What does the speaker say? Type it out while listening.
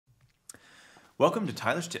Welcome to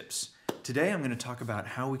Tyler's Tips. Today I'm going to talk about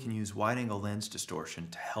how we can use wide-angle lens distortion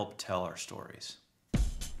to help tell our stories.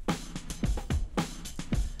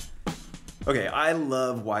 Okay, I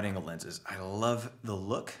love wide-angle lenses. I love the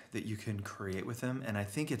look that you can create with them, and I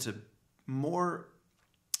think it's a more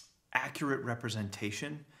accurate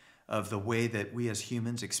representation of the way that we as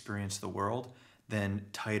humans experience the world than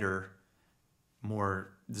tighter,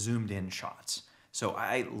 more zoomed-in shots. So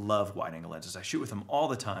I love wide-angle lenses. I shoot with them all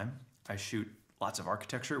the time. I shoot lots of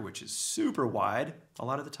architecture, which is super wide a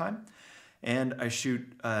lot of the time. And I shoot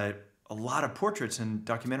a lot of portraits and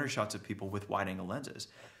documentary shots of people with wide-angle lenses.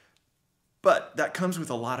 But that comes with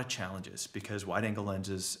a lot of challenges because wide-angle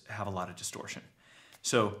lenses have a lot of distortion.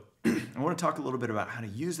 So I want to talk a little bit about how to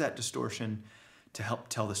use that distortion to help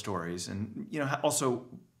tell the stories, and also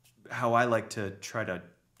how I like to try to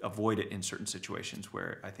avoid it in certain situations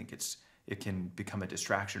where I think it can become a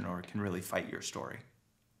distraction or it can really fight your story.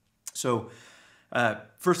 So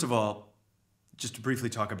first of all, just to briefly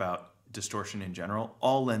talk about distortion in general,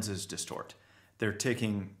 all lenses distort. They're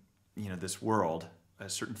taking this world, a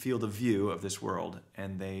certain field of view of this world,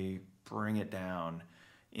 and they bring it down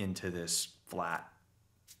into this flat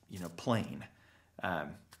plane.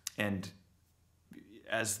 And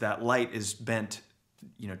as that light is bent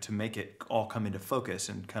to make it all come into focus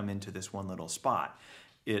and come into this one little spot,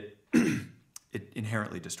 it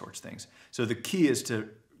inherently distorts things. So the key is to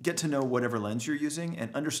get to know whatever lens you're using and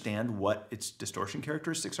understand what its distortion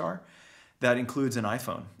characteristics are. That includes an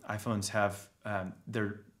iPhone. iPhones have,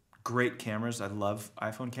 they're great cameras. I love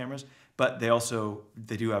iPhone cameras, but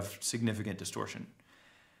they do have significant distortion.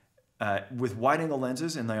 With wide-angle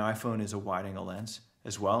lenses, and the iPhone is a wide-angle lens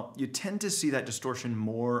as well, you tend to see that distortion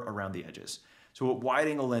more around the edges. So what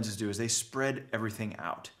wide-angle lenses do is they spread everything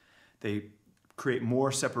out. They create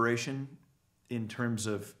more separation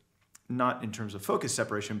not in terms of focus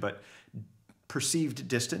separation, but perceived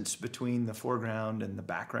distance between the foreground and the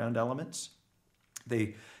background elements.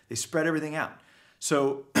 They spread everything out.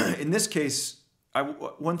 So in this case,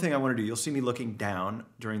 one thing I want to do, you'll see me looking down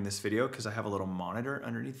during this video because I have a little monitor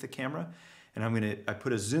underneath the camera, and I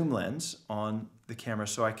put a zoom lens on the camera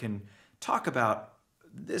so I can talk about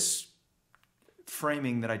this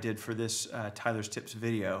framing that I did for this Tyler's Tips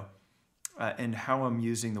video and how I'm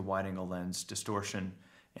using the wide-angle lens distortion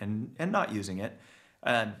and not using it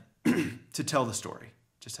to tell the story,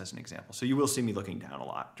 just as an example. So you will see me looking down a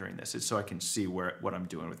lot during this. It's so I can see what I'm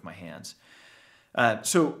doing with my hands.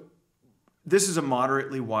 So this is a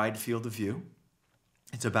moderately wide field of view.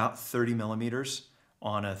 It's about 30 millimeters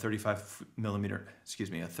on a 35 millimeter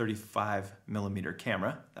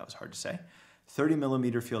camera. That was hard to say. 30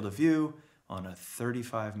 millimeter field of view on a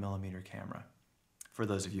 35 millimeter camera, for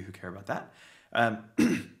those of you who care about that.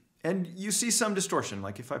 And you see some distortion.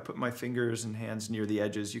 Like if I put my fingers and hands near the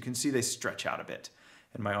edges, you can see they stretch out a bit.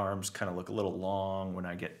 And my arms kind of look a little long when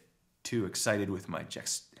I get too excited with my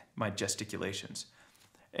gesticulations.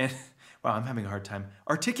 And wow, I'm having a hard time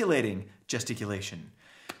articulating gesticulation.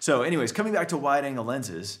 So anyways, coming back to wide-angle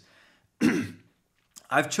lenses,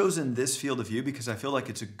 I've chosen this field of view because I feel like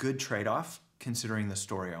it's a good trade-off considering the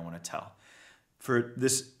story I want to tell. For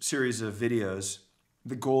this series of videos,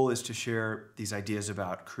 the goal is to share these ideas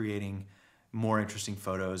about creating more interesting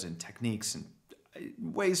photos and techniques and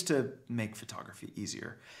ways to make photography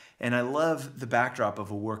easier. And I love the backdrop of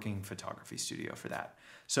a working photography studio for that.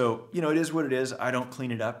 So, it is what it is. I don't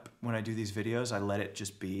clean it up when I do these videos. I let it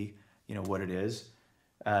just be, what it is.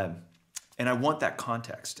 And I want that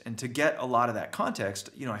context. And to get a lot of that context,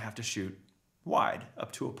 I have to shoot wide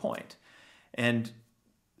up to a point. And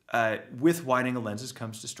with wide-angle lenses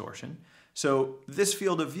comes distortion. So this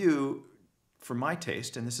field of view, for my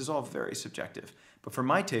taste, and this is all very subjective, but for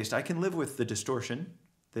my taste, I can live with the distortion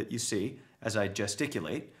that you see as I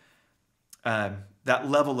gesticulate. That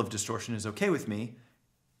level of distortion is okay with me,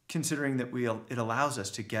 considering that it allows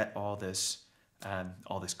us to get all this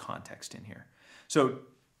context in here. So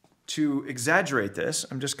to exaggerate this,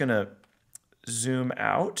 I'm just going to zoom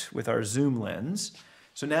out with our zoom lens.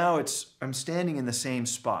 So now I'm standing in the same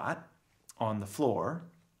spot on the floor.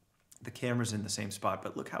 The camera's in the same spot,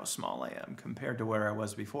 but look how small I am compared to where I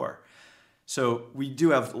was before. So we do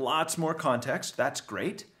have lots more context. That's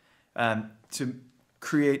great. To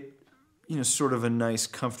create, sort of a nice,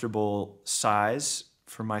 comfortable size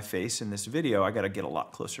for my face in this video, I got to get a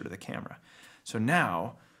lot closer to the camera. So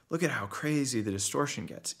now, look at how crazy the distortion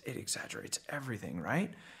gets. It exaggerates everything,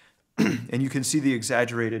 right? And you can see the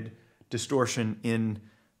exaggerated distortion in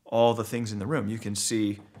all the things in the room. You can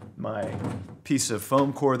see my piece of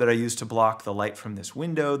foam core that I use to block the light from this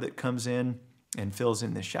window that comes in and fills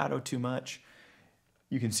in the shadow too much.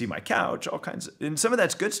 You can see my couch, all kinds of, and some of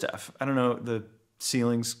that's good stuff. I don't know, the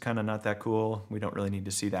ceiling's kind of not that cool. We don't really need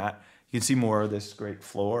to see that. You can see more of this great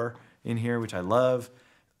floor in here, which I love.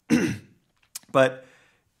 But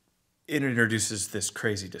it introduces this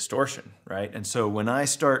crazy distortion, right? And so when I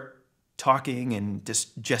start talking and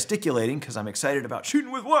gesticulating, because I'm excited about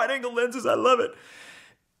shooting with wide-angle lenses, I love it,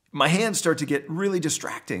 my hands start to get really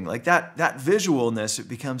distracting. Like that visualness, it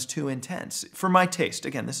becomes too intense for my taste.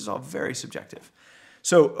 Again, this is all very subjective.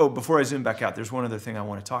 So, before I zoom back out, there's one other thing I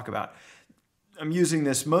want to talk about. I'm using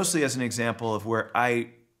this mostly as an example of where I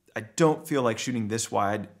don't feel like shooting this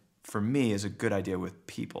wide for me is a good idea with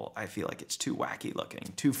people. I feel like it's too wacky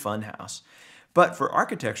looking, too funhouse. But for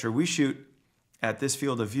architecture, we shoot at this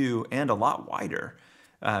field of view and a lot wider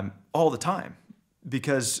all the time,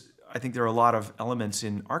 because I think there are a lot of elements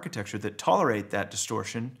in architecture that tolerate that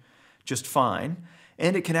distortion just fine,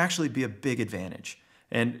 and it can actually be a big advantage.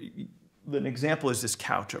 And an example is this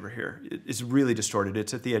couch over here. It's really distorted.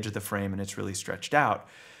 It's at the edge of the frame and it's really stretched out.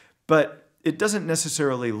 But it doesn't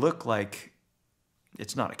necessarily look like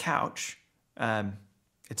it's not a couch.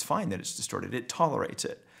 It's fine that it's distorted. It tolerates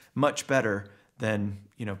it much better than,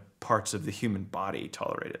 parts of the human body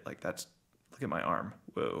tolerate it. Like look at my arm.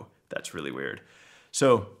 Whoa, that's really weird.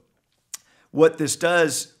 So what this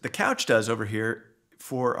does, the couch does over here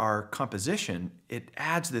for our composition, it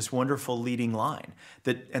adds this wonderful leading line,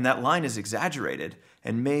 and that line is exaggerated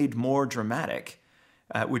and made more dramatic,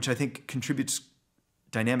 which I think contributes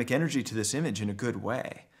dynamic energy to this image in a good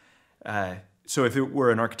way. So if it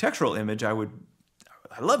were an architectural image, I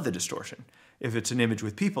love the distortion. If it's an image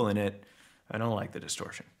with people in it, I don't like the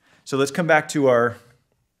distortion. So let's come back to our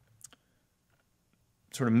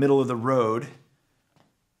sort of middle of the road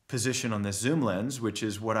position on this zoom lens, which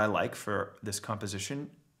is what I like for this composition.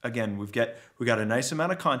 Again, we got a nice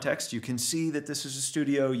amount of context. You can see that this is a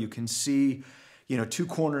studio. You can see, two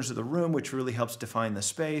corners of the room, which really helps define the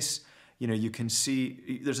space. You can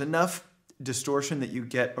see there's enough distortion that you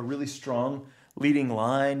get a really strong leading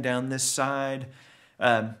line down this side.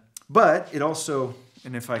 But it also,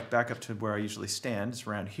 and if I back up to where I usually stand, it's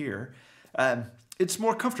around here, it's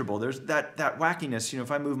more comfortable. There's that wackiness.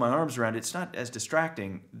 If I move my arms around, it's not as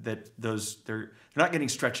distracting that they're not getting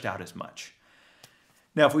stretched out as much.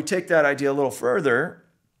 Now, if we take that idea a little further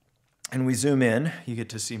and we zoom in, you get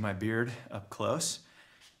to see my beard up close.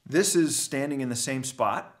 This is standing in the same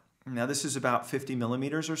spot. Now, this is about 50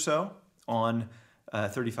 millimeters or so on a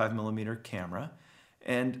 35 millimeter camera.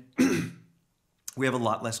 And we have a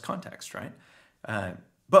lot less context, right?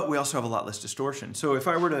 But we also have a lot less distortion. So if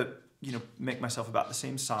I were to make myself about the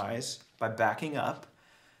same size by backing up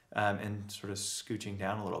and sort of scooching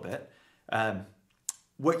down a little bit,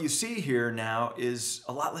 what you see here now is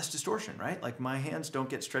a lot less distortion, right? Like my hands don't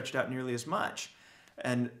get stretched out nearly as much.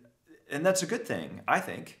 And that's a good thing, I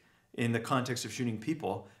think, in the context of shooting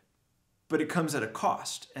people, but it comes at a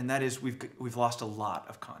cost. And that is we've lost a lot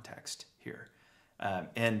of context here.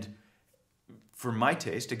 And for my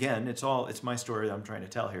taste, again, it's my story that I'm trying to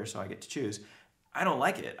tell here, so I get to choose. I don't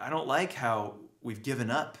like it. I don't like how we've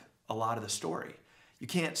given up a lot of the story. You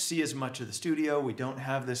can't see as much of the studio. We don't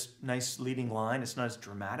have this nice leading line. It's not as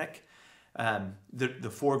dramatic. The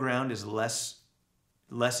foreground is less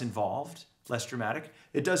involved, less dramatic.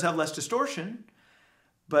 It does have less distortion,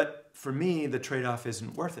 but for me, the trade-off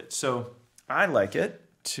isn't worth it. So I like it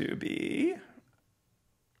to be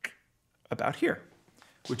about here,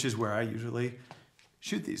 which is where I usually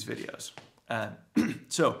shoot these videos.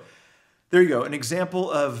 So there you go, an example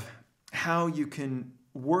of how you can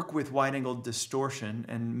work with wide-angle distortion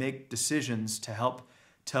and make decisions to help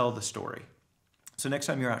tell the story. So next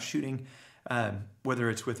time you're out shooting, whether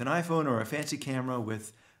it's with an iPhone or a fancy camera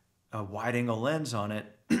with a wide-angle lens on it,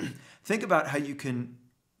 think about how you can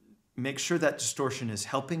make sure that distortion is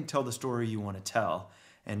helping tell the story you want to tell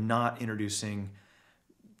and not introducing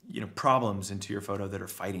problems into your photo that are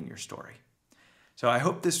fighting your story. So I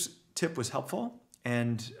hope this tip was helpful.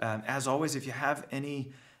 And as always, if you have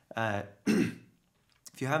any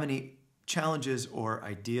challenges or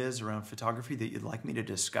ideas around photography that you'd like me to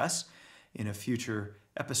discuss in a future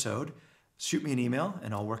episode, shoot me an email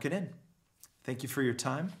and I'll work it in. Thank you for your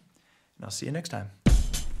time, and I'll see you next time.